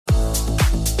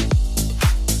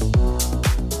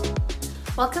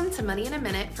Welcome to Money in a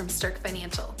Minute from Stirk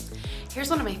Financial. Here's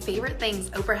one of my favorite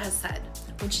things Oprah has said.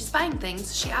 When she's buying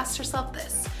things, she asks herself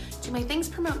this: do my things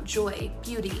promote joy,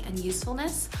 beauty, and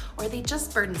usefulness, or are they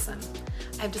just burdensome?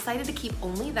 I've decided to keep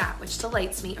only that which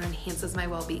delights me or enhances my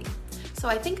well-being. So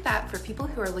I think that for people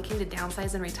who are looking to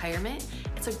downsize in retirement,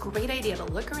 it's a great idea to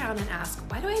look around and ask,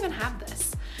 why do I even have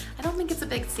this? I don't think it's a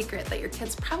big secret that your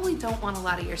kids probably don't want a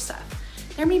lot of your stuff.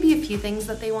 There may be a few things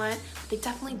that they want, but they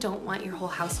definitely don't want your whole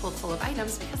household full of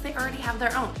items because they already have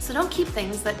their own. So don't keep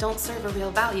things that don't serve a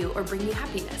real value or bring you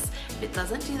happiness. If it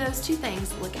doesn't do those two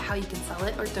things, look at how you can sell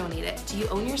it or donate it. Do you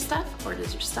own your stuff, or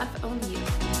does your stuff own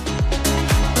you?